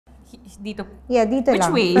Dito. Yeah, dito Which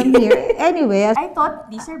lang. way? From here. Anyway. I thought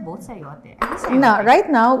these are both sayote. No, right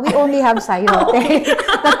now, we only have sayote.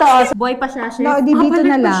 Totoo. Boy pa siya, chef. No, dito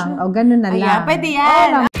na lang. O, ganun na lang. Ayan, pwede yan.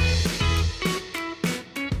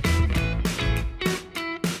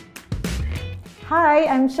 Hi,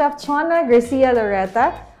 I'm Chef Chona Garcia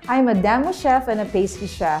Loretta. I'm a demo chef and a pastry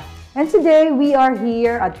chef. And today, we are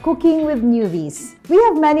here at Cooking with Newbies. We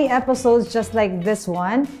have many episodes just like this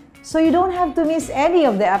one, so you don't have to miss any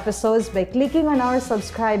of the episodes by clicking on our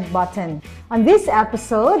subscribe button. On this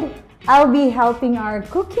episode, I'll be helping our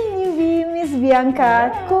cooking newbie, Miss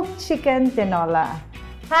Bianca, cook chicken tinola.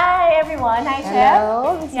 Hi, everyone. Hi,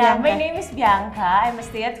 Hello, Chef. Miss Bianca. My name is Bianca. I'm a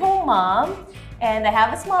stay-at-home mom. And I have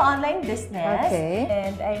a small online business. Okay.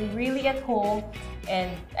 And I'm really at home. And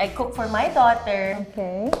I cook for my daughter.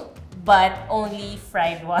 Okay. But only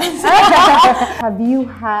fried ones. Have you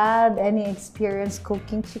had any experience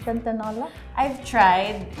cooking chicken tinola? I've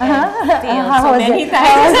tried and failed so many it?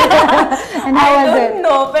 times. And how was it? I don't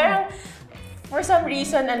know, pero for some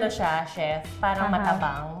reason, ano siya, chef, parang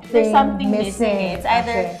matabang. There's something missing. It's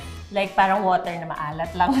either like parang water na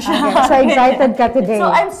maalat lang siya. So excited ka today. So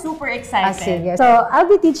I'm super excited. Sige. So I'll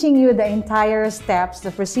be teaching you the entire steps, the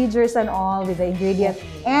procedures and all with the ingredients.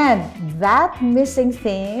 And that missing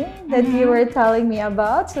thing that you were telling me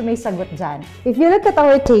about, so may sagot dyan. If you look at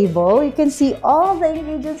our table, you can see all the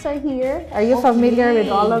ingredients are here. Are you familiar with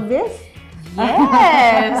all of this?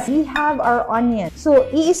 Yes! We have our onion. So,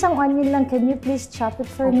 iisang onion lang. Can you please chop it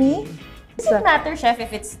for me? Does it matter, chef,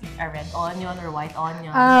 if it's a red onion or white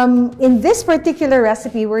onion? In this particular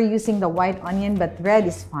recipe, we're using the white onion, but red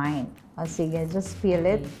is fine. O sige, just peel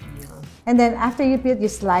it. And then after you peel it, you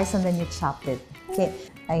slice and then you chop it. Okay,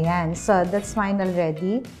 ayan. So that's fine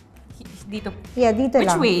already. Dito? Yeah, dito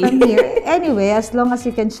lang. Which way? From here. Anyway, as long as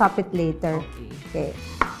you can chop it later. Okay.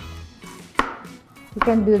 You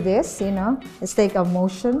can do this, you know. It's like a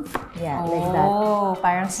motion. Yeah, like that. Oh,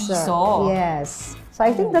 parang seesaw. Yes. So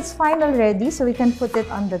I think that's fine already. So we can put it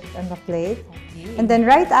on the plate. Okay. And then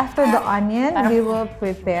right after the onion, we will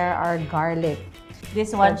prepare our garlic.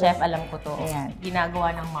 This one, chef, alam ko to. Ayan.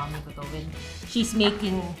 Ginagawa ng mommy ko to when she's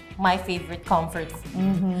making my favorite comfort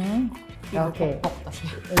food. Okay. To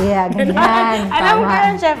siya. Yeah, ganyan. Alam ko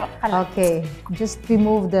yan, chef. Okay. Just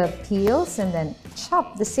remove the peels and then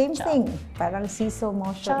chop. The same thing. Parang seesaw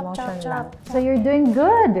motion lang. So you're doing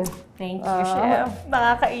good. Thank you, chef.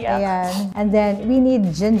 Nakakaiyak. Ayan. And then we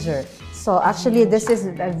need ginger. So actually, this is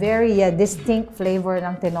a very distinct flavor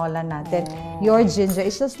ng tinola natin. Your ginger,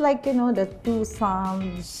 it's just like, you know, the 2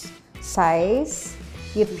 thumbs size.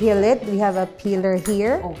 You peel it. We have a peeler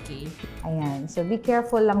here. Okay. Ayan. So be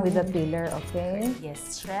careful lang with the peeler, okay?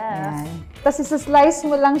 Yes, chef. Ayan. Tapos isa-slice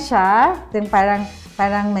mo lang siya. Then parang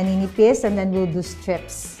maninipis and then we'll do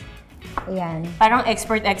strips. Ayan. Parang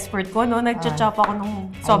expert ko, no? Nag-chop ako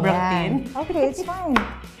nung sobrang thin. Okay, it's fine.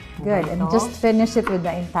 Good. And just finish it with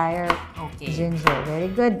the entire ginger.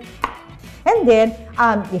 Very good. And then,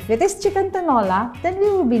 if it is chicken tinola, then we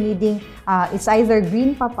will be needing, it's either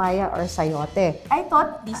green papaya or sayote. I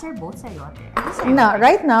thought these are both sayote. No,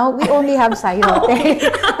 right now, we only have sayote.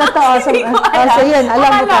 Totoo. So yun,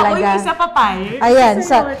 alam mo talaga. Akala ko isa papaya. Ayan,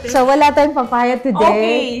 so wala tayong papaya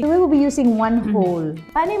today. Okay. We will be using 1 whole.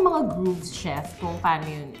 Paano yung mga grooves, chef? Kung paano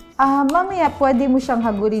yun? Mamaya, pwede mo siyang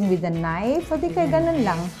habulin with a knife. O di kaya ganun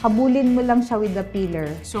lang. Habulin mo lang siya with the peeler.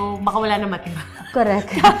 So, baka wala na matira.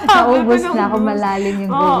 Correct. Naubos na kung malalim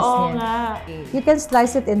yung grooves niya. Oo nga. You can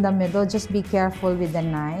slice it in the middle. Just be careful with the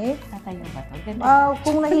knife. Tatayo ba to?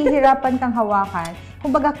 Kung nahihirapan kang hawakan,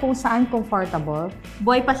 kumbaga kung saan comfortable.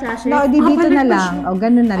 Boy pa siya, chef. No, dito na lang. O,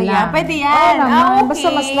 ganun na lang. Ayan, pwede yan. Okay. Basta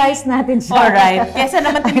ma-slice natin siya. Alright. Kesa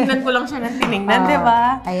naman tinignan ko lang siya ng tinignan, di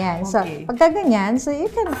ba? Ayan. So, pagka ganyan, so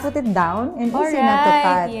you can put it down and easy na to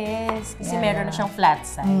cut. Yes. Kasi meron na siyang flat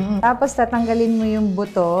side. Tapos, tatanggalin mo yung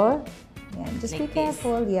buto. Ayan. Just like be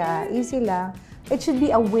careful. Yeah, easy lang. It should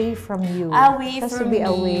be away from you. Away It has from to be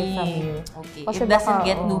me. away from you. Okay. Kasi It doesn't baka,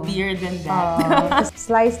 get noobier than that.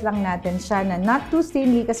 Slice lang natin siya na not too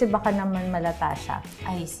thinly kasi baka naman malata siya.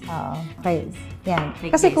 I see. Okay. Yan.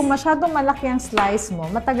 Like Kasi this. kung masyadong malaki ang slice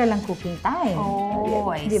mo, matagal ang cooking time.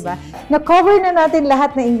 Oh, I see. Diba? Na-cover na natin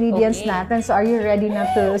lahat na ingredients natin. So, are you ready na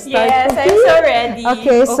to start yes, cooking? I'm so ready.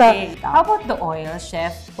 Okay, so... How about the oil,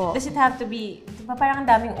 chef? Does it have to be... Diba parang ang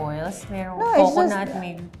daming oils? Merong coconut,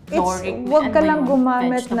 may floric. Huwag ka lang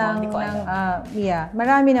gumamit ng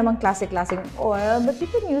marami namang classic-classic oil, but you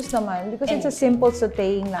can use naman because it's a simple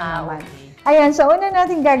sautéing lang naman. Ayan, so una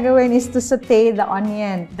natin gagawin is to saute the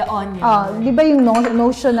onion. The onion. Di ba yung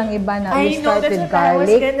notion ng iba na we start with garlic? I know, that's what I was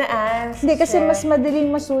gonna ask. Hindi, kasi mas madaling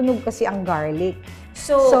masunog kasi ang garlic.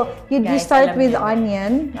 So you guys, start alam with niyo.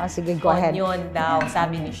 onion. Sige, go ahead. Onion daw,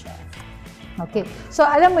 sabi ni Chef. Okay. So,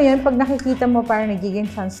 alam mo yun, pag nakikita mo parang nagiging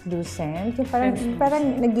translucent, yung parang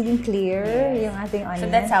nagiging clear yung ating onion.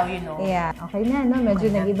 So, that's how you know. Yeah. Okay na, no?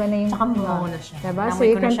 Medyo nag-iba na yung... Tsaka mabango na siya. Diba? So, Namoy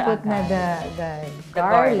you ko na can siya put na agad. the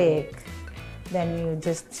garlic. Then, you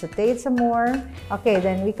just saute it some more. Okay,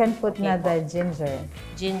 then we can put na the ginger.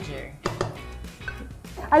 Ginger.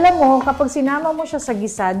 Alam mo, kapag sinama mo siya sa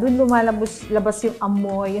gisa, dun lumalabas yung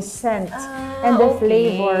amoy, yung scent, and the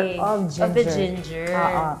flavor of ginger. Of the ginger.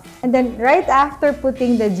 And then, right after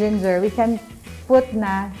putting the ginger, we can put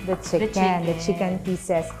na the chicken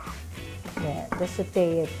pieces. Yeah, just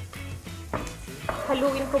saute it.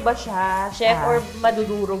 Haluin ko ba siya, Chef, or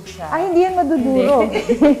madudurog siya? Ay, hindi yan madudurog.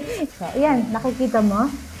 So, yan, nakikita mo?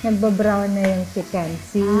 Nagbabrown na yung chicken.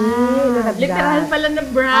 See? Literal pala na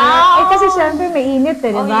brown! Kasi syempre may init di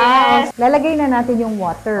ba? yes. Lalagay na natin yung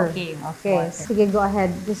water. Okay. Water. Sige, go ahead.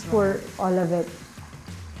 Just pour all of it.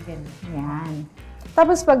 Ganun. Yan.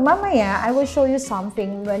 Tapos pag mamaya, I will show you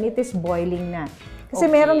something when it is boiling na. Kasi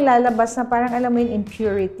merong lalabas na parang alam mo yung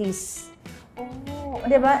impurities.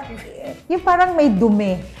 Di ba? Yung parang may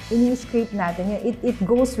dumi. Ini-scrape natin. It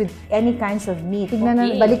goes with any kinds of meat. Tignan na,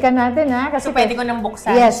 balikan natin ha. Kasi so, pwede ko nang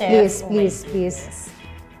buksan, yes, Chef? please.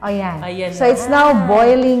 O yan. Ayan So, it's now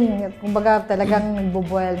boiling. Kumbaga, talagang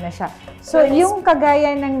nagbo-boil na siya. So, yung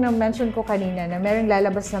kagaya ng na-mention ko kanina na merong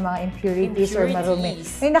lalabas na mga impurities or marumi.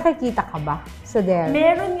 May nakikita ka ba? So, there.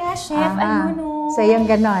 Meron nga, Chef. Ano? So, yung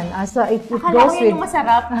ganon. So, it Akala goes ko with... yung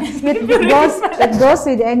masarap. it goes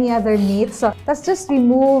with any other meat. So, let's just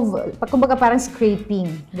remove, kumbaga parang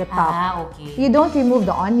scraping the top. Okay. You don't remove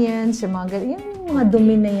the onions, yung mga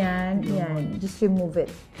dumi na yan. Yan, just remove it.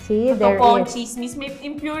 See, there Totoo, is. chismis. May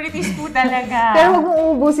impurities po talaga. Pero huwag mong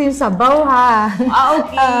uubusin yung sabaw, ha?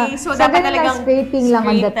 Okay. So, dapat talagang scraping lang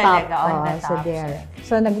on the top. On the So, top. there.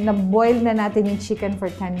 So, nag-boil na natin yung chicken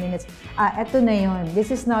for 10 minutes. Eto na yun.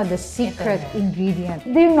 This is now the secret ingredient.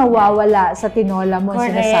 Ito yung nawawala sa tinola mo,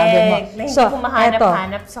 sinasabi mo. So,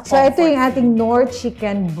 mahanap-hanap sa comfort. So, ito yung ating Knorr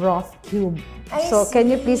chicken broth cube. So, can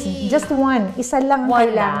you please, just one. Isa lang ang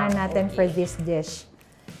kailangan natin for this dish.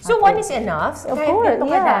 So, one is enough? Of course,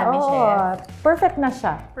 kadami, Chef. Perfect na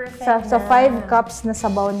siya. Perfect Sa 5 cups na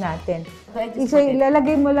sabaw natin. So,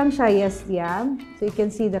 ilalagay mo lang siya, so you can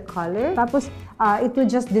see the color. Tapos, it will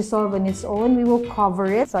just dissolve on its own. We will cover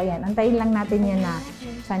it. So, ayan, antayin lang natin yan na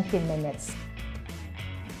 20 minutes.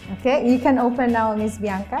 Okay, you can open now, Miss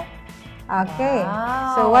Bianca. Okay,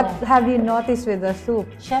 so what have you noticed with the soup?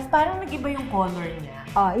 Chef, parang nag-iba yung color niya.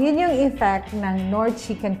 Yun yung effect ng Knorr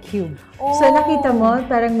chicken cube. So, nakita mo,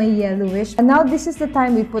 parang may yellowish. And now, this is the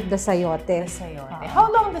time we put the sayote. How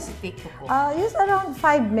long does it take to cook? Just around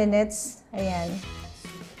 5 minutes. Ayan.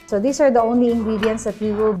 So, these are the only ingredients that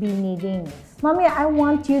we will be needing. Mami, I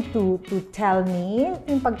want you to tell me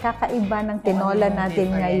yung pagkakaiba ng tinola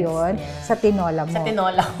natin ngayon sa tinola mo. Sa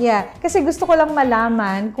tinola. Yeah. Kasi gusto ko lang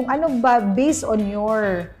malaman kung ano ba, based on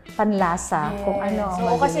your panlasa, kung ano ang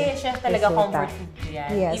So, kasi Chef talaga resulta. comfort food ko yan.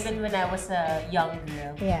 Yes. Even when I was a young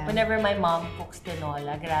girl, whenever my mom cooks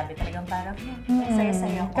tinola, grabe talagang parang,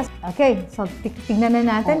 saya-saya ko. Okay, so tignan na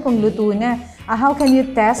natin kung luto na. How can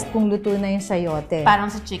you test kung luto na yung sayote?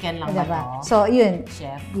 Parang sa chicken lang ba Diba? to? So, yun.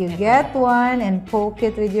 Chef, You get one and poke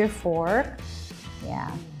it with your fork.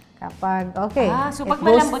 Yeah. Kapag, okay. So it pag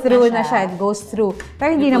goes malambot through na siya, it goes through.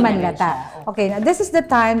 Pero hindi luto naman na rin lata. siya. Okay, now this is the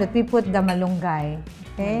time that we put the malunggay.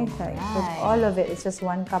 Okay? So, I put Malunggay. all of it. It's just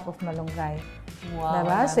 1 cup of malunggay. Wow,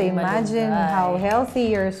 Diba? So, dami imagine malunggay. how healthy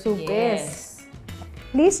your soup is. Yes.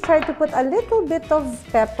 Please try to put a little bit of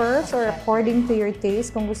peppers or according to your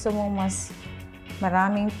taste. Kung gusto mong mas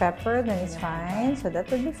maraming pepper, then it's fine. So that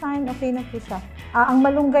will be fine. Okay na po siya. Ang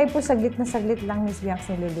malunggay po, saglit na saglit lang, Miss Bianx,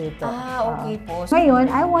 niluluto. Okay po.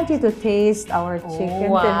 Ngayon, I want you to taste our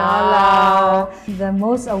chicken tinola. The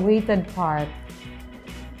most awaited part.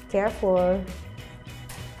 Careful.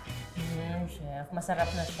 Chef, masarap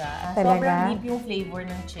na siya. Talaga? Sobrang deep yung flavor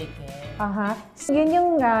ng chicken. So, yun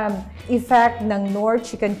yung effect ng Knorr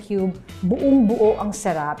chicken cube. Buong-buo ang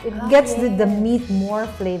sarap. It gets the meat more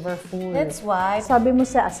flavorful. That's why. Sabi mo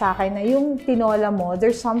sa akin na yung tinola mo,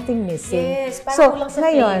 there's something missing. Yes, parang kulang sa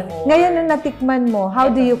flavor. Ngayon na natikman mo,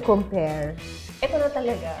 how do you compare? Ito na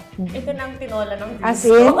talaga. Ito na ang tinola ng dreams As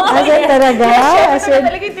in? ko. As in talaga? Ito na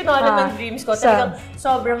talaga yung tinola ng dreams ko. Talagang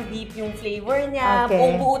sobrang deep yung flavor niya.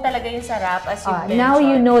 Okay. Buo talaga yung sarap as you mentioned. Now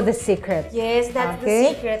you know the secret. Yes, that's the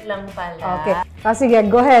secret lang pala. Okay. Sige,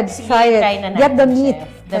 go ahead. Sige, try it. try na natin, Get the meat. Chef.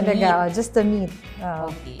 Talaga, just the meat.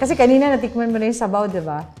 Okay. Kasi kanina natikman mo na yung sabaw, di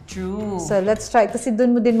ba? True. So let's try. Kasi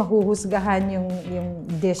doon mo din mahuhusgahan yung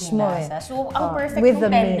dish mo eh. So, ang perfect with yung the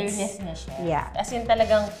tenderness niya siya. Yeah. As in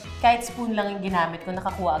talagang kahit spoon lang yung ginamit ko,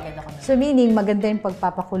 nakakuha agad ako. So meaning, maganda yung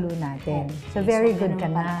pagpapakulo natin. So very good ka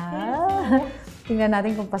na. Tingnan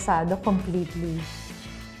natin kung pasado completely.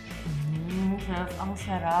 Chef, ang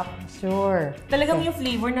sarap. Sure. Talagang yung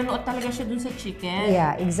flavor, nanood talaga siya dun sa chicken.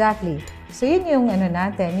 Yeah, exactly. So yun yung ano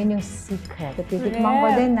natin, yun yung secret. So, titikman ko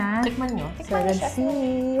din na. Tikman nyo. So let's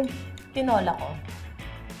see. Tinola ko.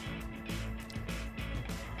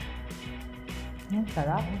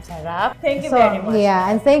 Sarap. Sarap. Thank you very much.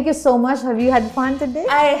 Yeah, and thank you so much. Have you had fun today?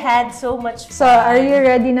 I had so much fun. So are you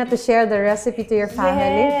ready na to share the recipe to your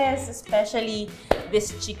family? Yes, especially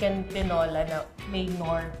this chicken tinola na made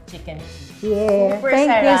more chicken. Yeah. Super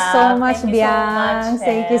Thank sarap. you so much, Thank you so Biang. much,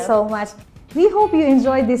 Thank you Chef. so much. We hope you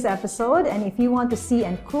enjoyed this episode, and if you want to see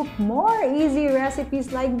and cook more easy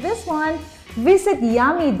recipes like this one, visit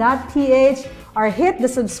yummy.ph or hit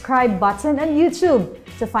the subscribe button on YouTube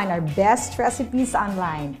to find our best recipes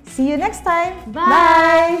online. See you next time.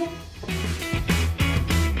 Bye. Bye.